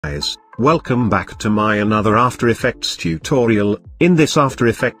Guys, welcome back to my another After Effects tutorial. In this After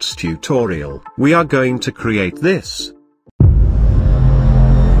Effects tutorial, we are going to create this.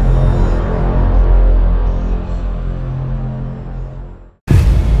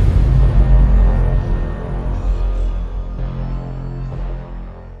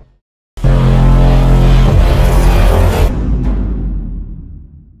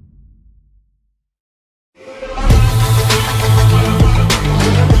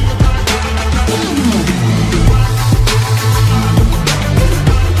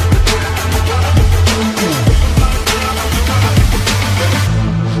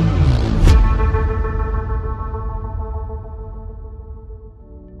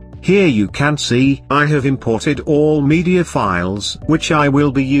 Here you can see I have imported all media files which I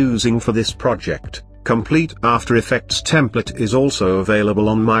will be using for this project. Complete After Effects template is also available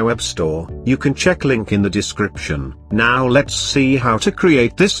on my web store. You can check link in the description. Now let's see how to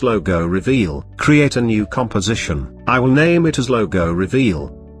create this logo reveal. Create a new composition. I will name it as logo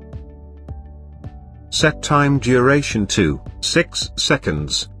reveal. Set time duration to 6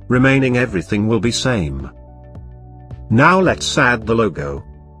 seconds, remaining everything will be same. Now let's add the logo.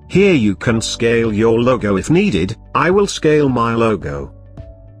 Here you can scale your logo if needed. I will scale my logo.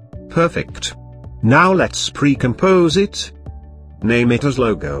 Perfect. Now let's pre-compose it. Name it as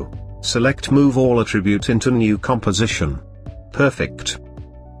logo. Select move all attribute into new composition. Perfect.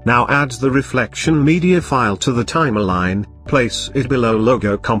 Now add the reflection media file to the timeline, place it below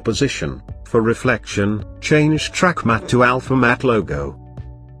logo composition. For reflection, change track matte to alpha matte logo.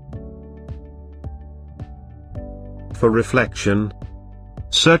 For reflection,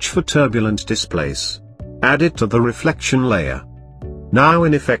 search for turbulent displace. Add it to the reflection layer. Now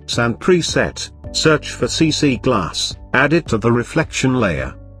in Effects and Preset, search for CC Glass, add it to the reflection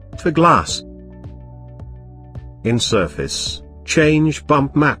layer. For glass, in Surface, change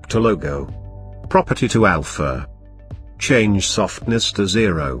Bump Map to Logo. Property to Alpha. Change Softness to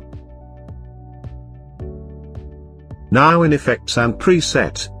 0. Now in Effects and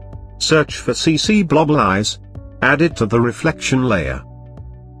Preset, search for CC Blob Eyes, add it to the reflection layer.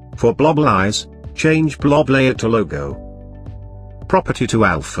 For blob eyes, change blob layer to logo. Property to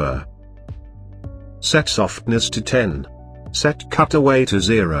alpha. Set softness to 10. Set cutaway to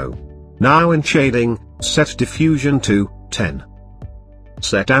 0. Now in shading, set diffusion to 10.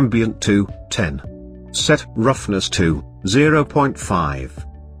 Set ambient to 10. Set roughness to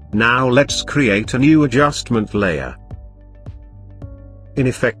 0.5. Now let's create a new adjustment layer. In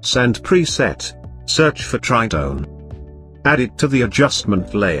Effects and Preset, search for tritone. Add it to the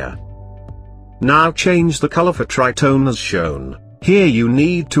adjustment layer. Now change the color for tritone as shown. Here you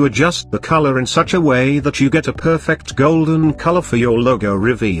need to adjust the color in such a way that you get a perfect golden color for your logo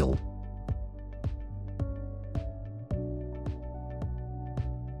reveal.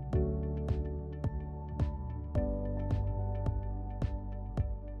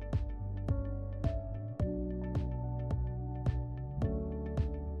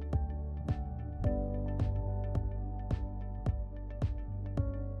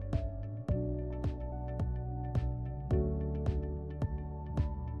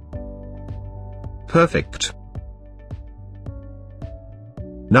 Perfect.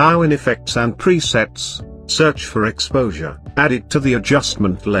 Now in Effects and Presets, search for exposure, add it to the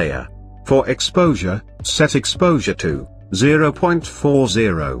adjustment layer. For exposure, set exposure to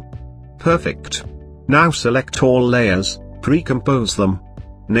 0.40. Perfect. Now select all layers, pre-compose them.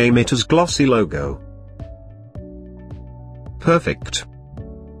 Name it as Glossy Logo. Perfect.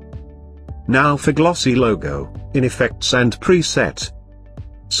 Now for Glossy Logo, in Effects and Preset,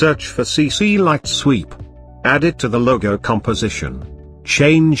 search for CC Light Sweep. Add it to the logo composition.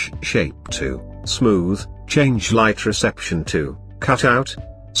 Change shape to smooth, change light reception to cutout,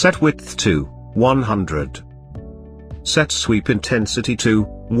 set width to 100. Set sweep intensity to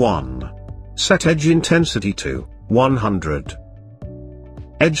 1. Set edge intensity to 100.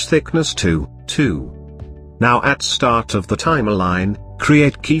 Edge thickness to 2. Now at start of the timeline,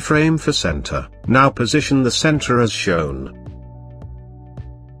 create keyframe for center. Now position the center as shown.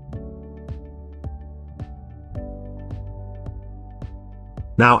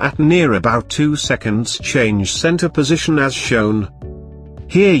 Now at near about 2 seconds change center position as shown.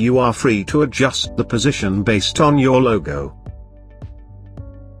 Here you are free to adjust the position based on your logo.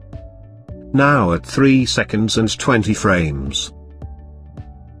 Now at 3 seconds and 20 frames.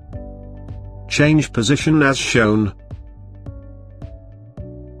 Change position as shown.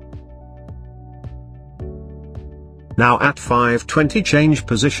 Now at 5:20 change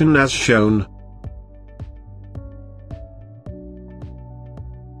position as shown.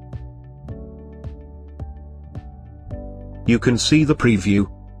 You can see the preview.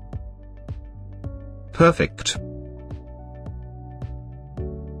 Perfect.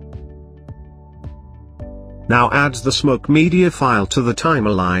 Now add the smoke media file to the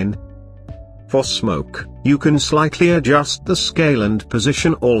timeline. For smoke, you can slightly adjust the scale and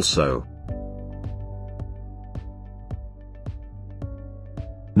position also.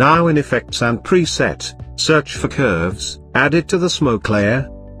 Now in Effects and Preset, search for curves, add it to the smoke layer.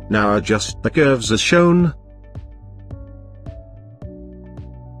 Now adjust the curves as shown.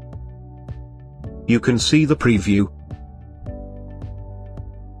 You can see the preview.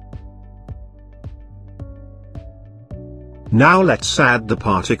 Now let's add the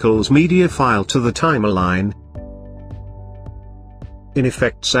particles media file to the timeline. In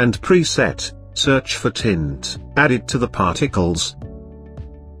Effects and Preset, search for tint, add it to the particles.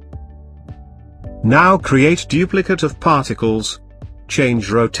 Now create duplicate of particles.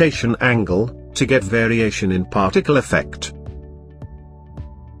 Change rotation angle, to get variation in particle effect.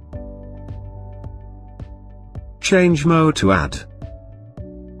 Change mode to add.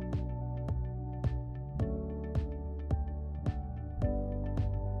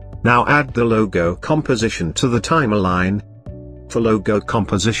 Now add the logo composition to the timeline. For logo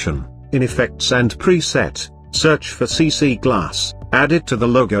composition, in Effects and Preset, search for CC Glass, add it to the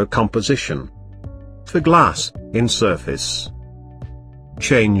logo composition. For glass, in Surface,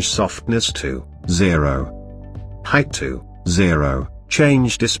 change softness to 0. Height to 0.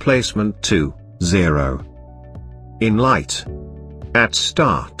 Change displacement to 0. In Light, at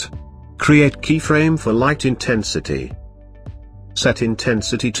Start, create keyframe for light intensity. Set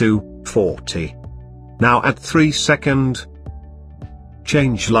intensity to 40. Now at 3 second.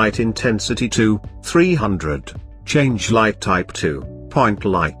 Change light intensity to 300. Change light type to point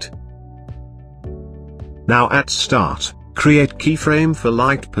light. Now at Start, create keyframe for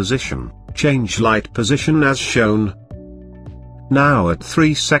light position, change light position as shown. Now at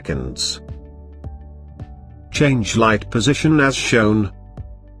 3 seconds. Change light position as shown.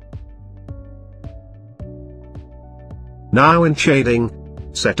 Now in shading,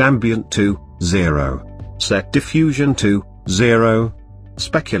 set ambient to 0, set diffusion to 0,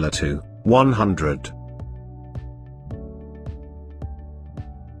 specular to 100.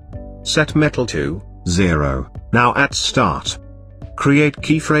 Set metal to 0. Now at Start, create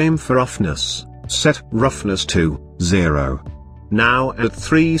keyframe for roughness, set roughness to 0. Now at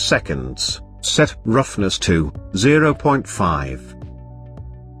 3 seconds, set roughness to 0.5.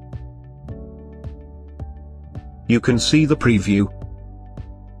 You can see the preview.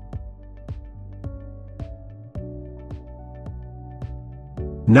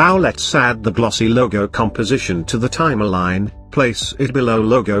 Now let's add the glossy logo composition to the timeline, place it below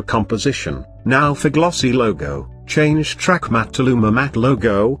logo composition. Now for glossy logo, change track matte to luma matte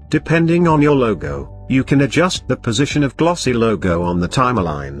logo. Depending on your logo, you can adjust the position of glossy logo on the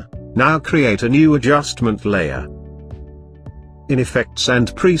timeline. Now create a new adjustment layer. In Effects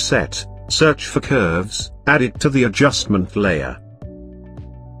and Preset, search for curves, add it to the adjustment layer.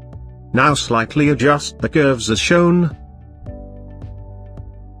 Now slightly adjust the curves as shown.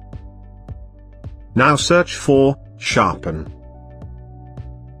 Now search for sharpen.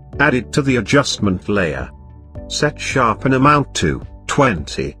 Add it to the adjustment layer. Set sharpen amount to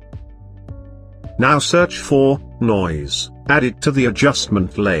 20. Now search for noise, add it to the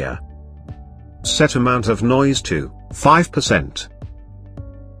adjustment layer. Set amount of noise to 5%.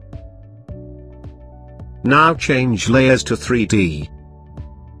 Now change layers to 3D.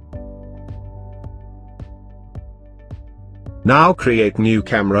 Now create new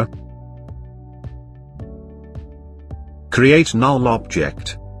camera. Create null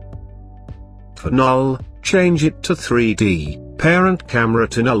object. For null, change it to 3D, parent camera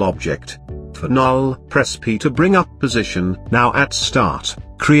to null object. For null, press P to bring up position. Now at Start,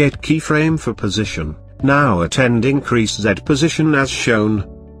 create keyframe for position. Now at End increase Z position as shown.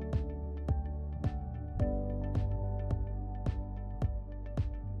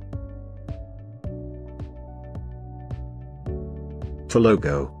 For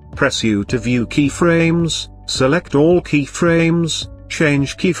logo, press U to view keyframes, select all keyframes,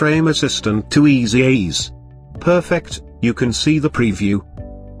 change keyframe assistant to easy ease. Perfect, you can see the preview.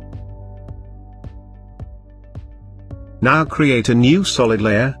 Now create a new solid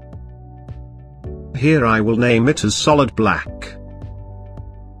layer. Here I will name it as solid black.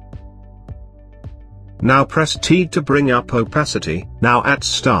 Now press T to bring up opacity. Now at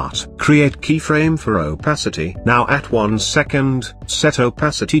Start, create keyframe for opacity. Now at 1 second, set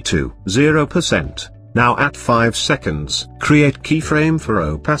opacity to 0%. Now at 5 seconds, create keyframe for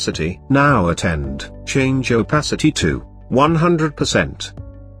opacity. Now at End, change opacity to 100%.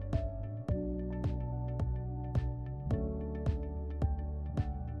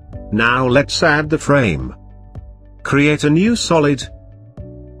 Now let's add the frame. Create a new solid.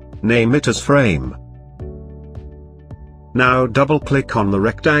 Name it as frame. Now double-click on the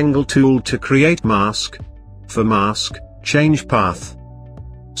rectangle tool to create mask. For mask, change path.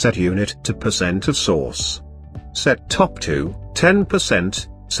 Set unit to % of source. Set top to 10%,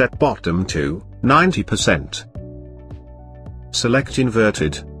 set bottom to 90%. Select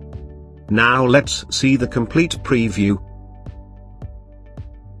inverted. Now let's see the complete preview.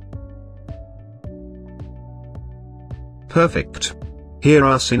 Perfect. Here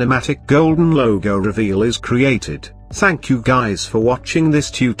our cinematic golden logo reveal is created. Thank you guys for watching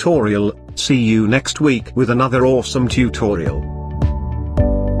this tutorial. See you next week with another awesome tutorial.